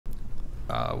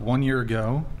1 year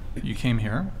ago, you came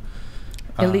here.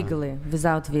 Illegally,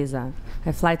 without visa.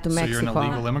 I fly to Mexico. So you're an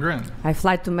illegal immigrant? I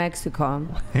fly to Mexico.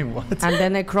 Wait, what? And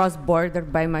then I cross border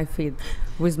by my feet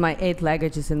with my 8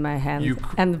 luggages in my hand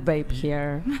and vape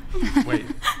here. Wait,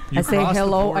 I say,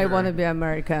 hello, I want to be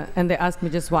America. And they ask me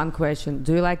just one question.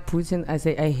 Do you like Putin? I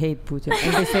say, I hate Putin.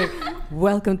 And they say,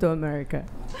 welcome to America.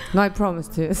 No, I promise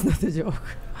to you, it's not a joke.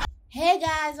 Hey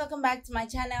guys, welcome back to my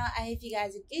channel. I hope you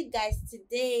guys are good, guys.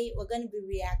 Today we're going to be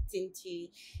reacting to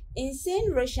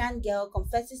insane Russian girl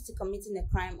confesses to committing a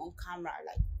crime on camera.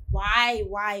 Like, why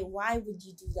would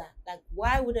you do that? Like,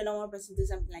 why would a normal person do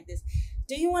something like this?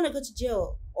 Do you want to go to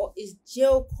jail, or is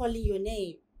jail calling your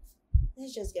name?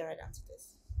 Let's just get right down to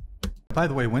this. By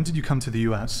the way, when did you come to the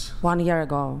US? 1 year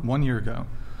ago. 1 year ago.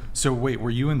 So wait, were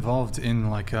you involved in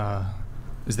like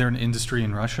is there an industry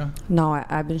in Russia? No,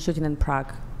 I've been shooting in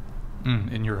Prague.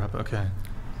 In Europe, okay.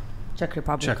 Czech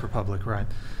Republic. Czech Republic, right.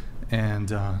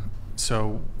 And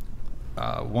so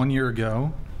 1 year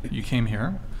ago, you came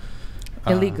here.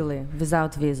 Illegally,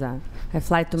 without visa. I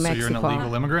fly to Mexico. So you're an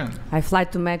illegal immigrant? I fly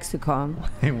to Mexico.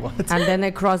 Wait, what? And then I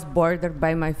cross border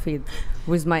by my feet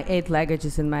with my 8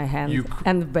 luggages in my hand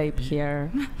and vape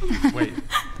here. Wait,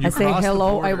 I say,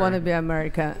 hello, I want to be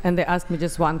America. And they ask me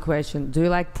just one question. Do you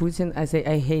like Putin? I say,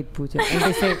 I hate Putin. And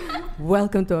they say,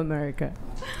 welcome to America.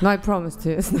 No, I promise to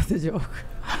you, it's not a joke.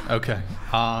 Okay.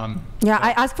 Yeah,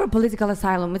 I asked for political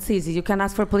asylum. It's easy. You can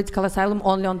ask for political asylum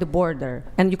only on the border.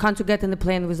 And you can't get in the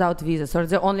plane without visa. So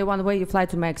it's the only one way you fly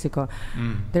to Mexico.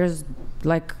 There's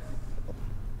like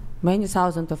many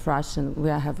thousands of Russians. We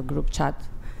have a group chat.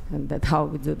 And that's how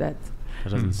we do that. That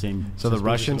doesn't seem... So the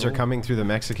Russians are coming through the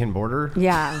Mexican border?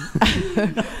 Yeah.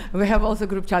 We have also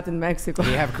group chat in Mexico.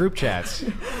 We have group chats.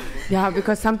 Yeah,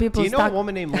 because some people... Do you know a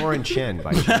woman named Lauren Chen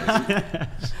by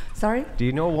chance? Sorry? Do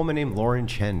you know a woman named Lauren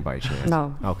Chen by chance?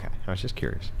 No. Okay, I was just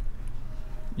curious.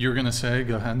 You were going to say,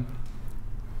 go ahead.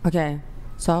 Okay,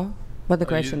 so what the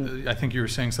question? I think you were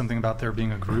saying something about there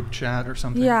being a group chat or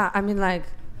something. Yeah, I mean, like,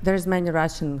 there's many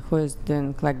Russians who is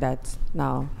doing like that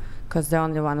now. Because the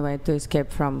only one way to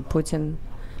escape from Putin,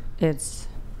 it's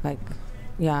like,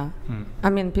 yeah. I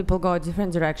mean, people go a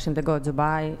different direction. They go to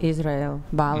Dubai, Israel,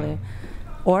 Bali,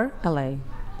 or LA.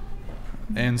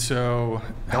 And so,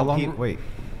 how long? Wait,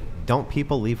 don't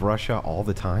people leave Russia all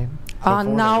the time?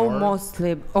 Now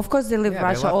mostly. Of course, they leave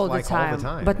Russia all the time.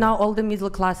 But yeah. now all the middle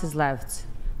class is left.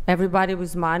 Everybody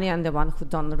with money and the one who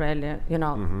don't really, you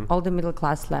know, all the middle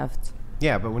class left.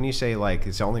 Yeah, but when you say, like,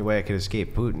 it's the only way I could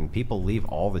escape Putin, people leave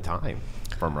all the time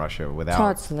from Russia without...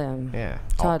 Totally. Yeah.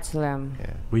 Totally.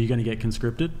 Yeah. Were you going to get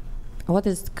conscripted? What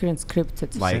is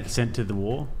conscripted? Like sent to the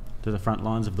war? To the front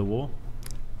lines of the war?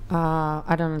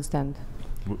 I don't understand.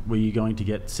 Were you going to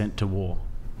get sent to war?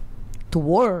 To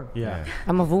war? Yeah.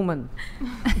 I'm a woman.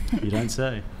 You don't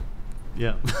say.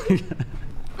 Yeah.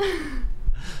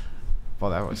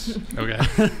 Well, that was... Okay.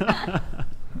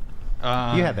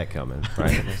 You had that coming,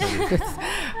 right?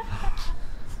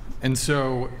 And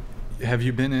so, have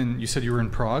you been in, you said you were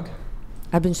in Prague?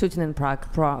 I've been shooting in Prague,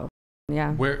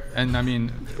 yeah. Where, and I mean,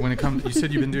 when it comes, you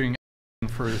said you've been doing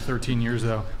for 13 years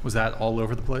though. Was that all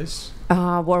over the place?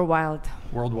 Worldwide.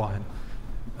 Worldwide.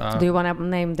 Do you want to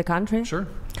name the country? Sure.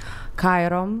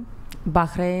 Cairo,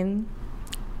 Bahrain,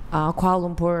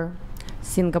 Kuala Lumpur,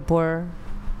 Singapore,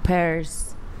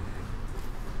 Paris,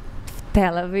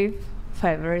 Tel Aviv,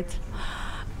 favorite,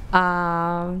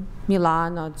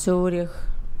 Milano, Zurich,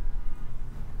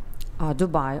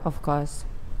 Dubai, of course.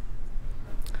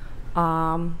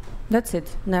 That's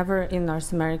it. Never in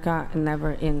North America and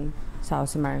never in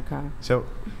South America. So,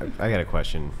 I got a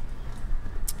question.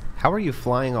 How are you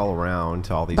flying all around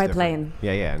to all these by plane?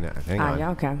 Yeah, yeah. No, hang on.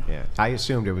 Yeah, okay. Yeah, I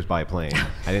assumed it was by plane.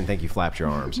 I didn't think you flapped your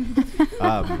arms.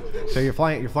 So you're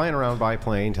flying around by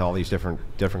plane to all these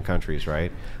different countries,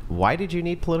 right? Why did you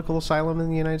need political asylum in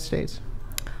the United States?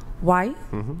 Why?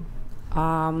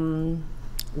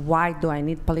 Why do I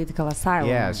need political asylum?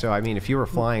 Yeah. So I mean, if you were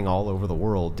flying all over the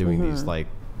world doing these like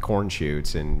corn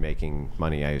shoots and making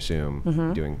money, I assume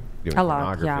doing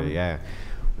pornography. Yeah.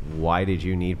 Why did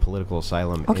you need political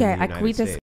asylum in the United States? I quit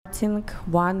escorting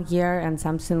 1 year and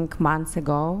something months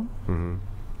ago.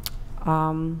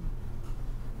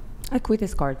 I quit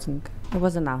escorting. It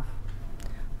was enough.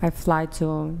 I fly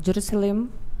to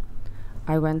Jerusalem.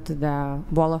 I went to the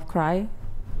Wall of Cry.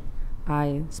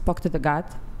 I spoke to the God,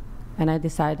 and I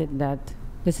decided that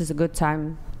this is a good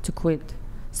time to quit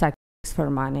sex for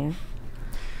money.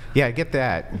 Yeah, I get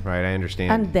that, right? I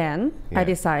understand. And then I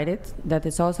decided that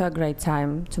it's also a great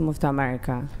time to move to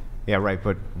America. Yeah, right,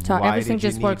 but so everything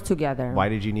just worked together. Why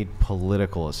did you need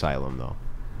political asylum, though?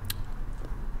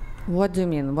 What do you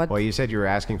mean? What? Well, you said you were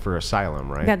asking for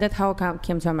asylum, right? Yeah, that's how I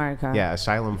came to America. Yeah,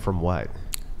 asylum from what?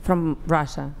 From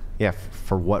Russia. Yeah,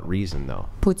 for what reason, though?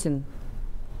 Putin.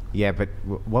 Yeah, but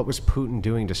what was Putin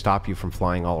doing to stop you from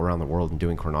flying all around the world and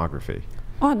doing pornography?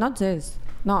 Oh, not this.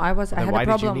 No, I had a problem. Why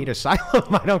did you need asylum?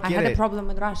 I don't get it. I had a problem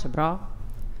in Russia, bro.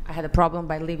 I had a problem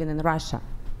by living in Russia.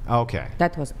 Okay.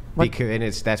 That was...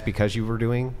 That's because you were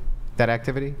doing that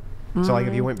activity? So like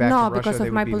if you went back to Russia, no, because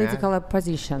of my political mad?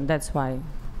 position. That's why.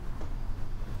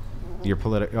 Your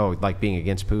like being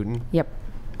against Putin? Yep.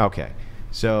 Okay.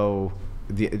 So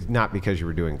not because you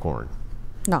were doing corn?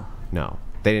 No. No.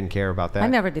 They didn't care about that? I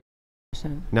never did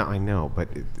Russia. No, I know. But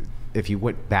if you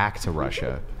went back to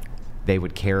Russia, they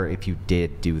would care if you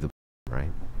did do the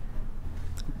right?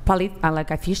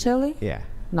 Like officially? Yeah.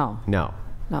 No. No.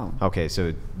 No. Okay,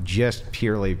 so just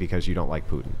purely because you don't like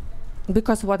Putin?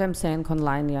 Because what I'm saying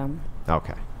online, yeah.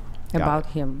 Okay. About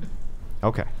him.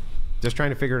 Okay. Just trying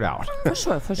to figure it out. For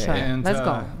sure, for sure. And, let's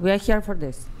go. We are here for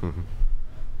this. Mm-hmm.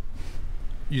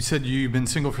 You said you've been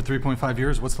single for 3.5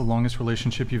 years. What's the longest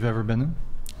relationship you've ever been in?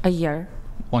 A year.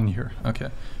 1 year. Okay.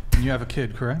 And you have a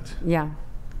kid, correct? Yeah.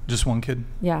 Just one kid?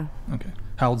 Yeah. Okay.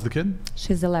 How old's the kid?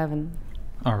 She's 11.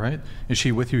 All right. Is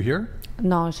she with you here?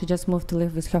 No, she just moved to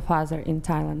live with her father in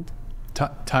Thailand.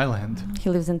 Thailand? He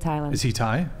lives in Thailand. Is he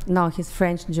Thai? No, he's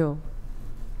French Jew.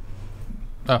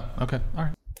 Oh, okay. All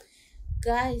right.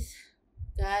 Guys,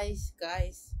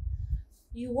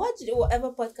 you watch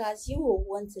whatever podcast, you will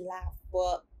want to laugh,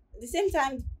 but at the same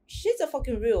time, shit's a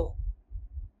fucking real.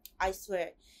 I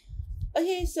swear.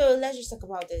 Okay, so let's just talk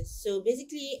about this. So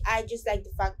basically, I just like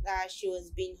the fact that she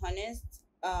was being honest.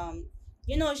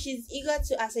 You know, she's eager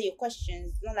to answer your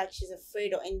questions. Not like she's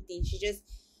afraid or anything. She just,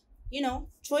 you know,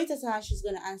 throw it at her, she's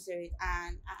gonna answer it,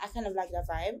 and I kind of like that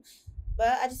vibe.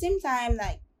 But at the same time,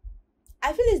 like,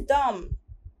 I feel it's dumb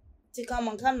to come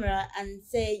on camera and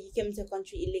say you came to a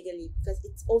country illegally, because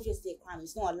it's obviously a crime.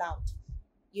 It's not allowed.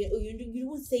 You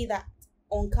would say that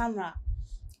on camera.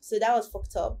 So that was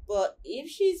fucked up. But if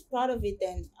she's proud of it,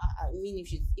 then I mean,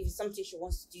 if it's something she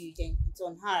wants to do, then it's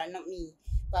on her, not me.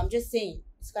 But I'm just saying,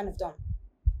 it's kind of dumb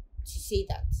to say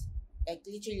that. Like,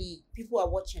 literally, people are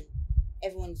watching.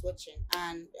 Everyone's watching.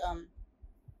 And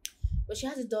but she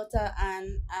has a daughter,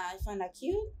 and I find that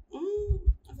cute.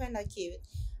 I find that cute.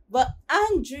 But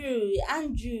Andrew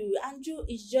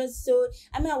is just so...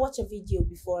 I mean, I watched a video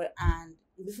before, and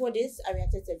before this, I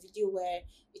reacted to a video where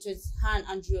it was her and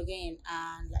Andrew again,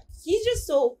 and like he's just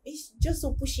so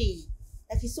pushy.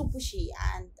 Like, he's so pushy,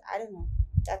 and I don't know.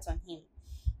 That's on him.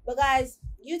 But guys,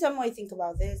 you tell me what you think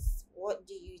about this. What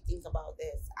do you think about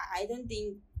this? I don't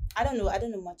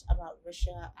know much about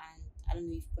Russia, and I don't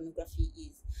know if pornography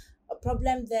is a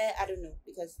problem there. I don't know,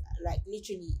 because like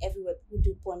literally everywhere people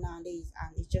do porn nowadays,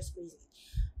 and it's just crazy.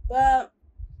 But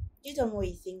you tell me what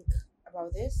you think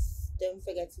about this. Don't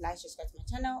forget to like, subscribe to my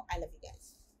channel. I love you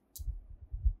guys.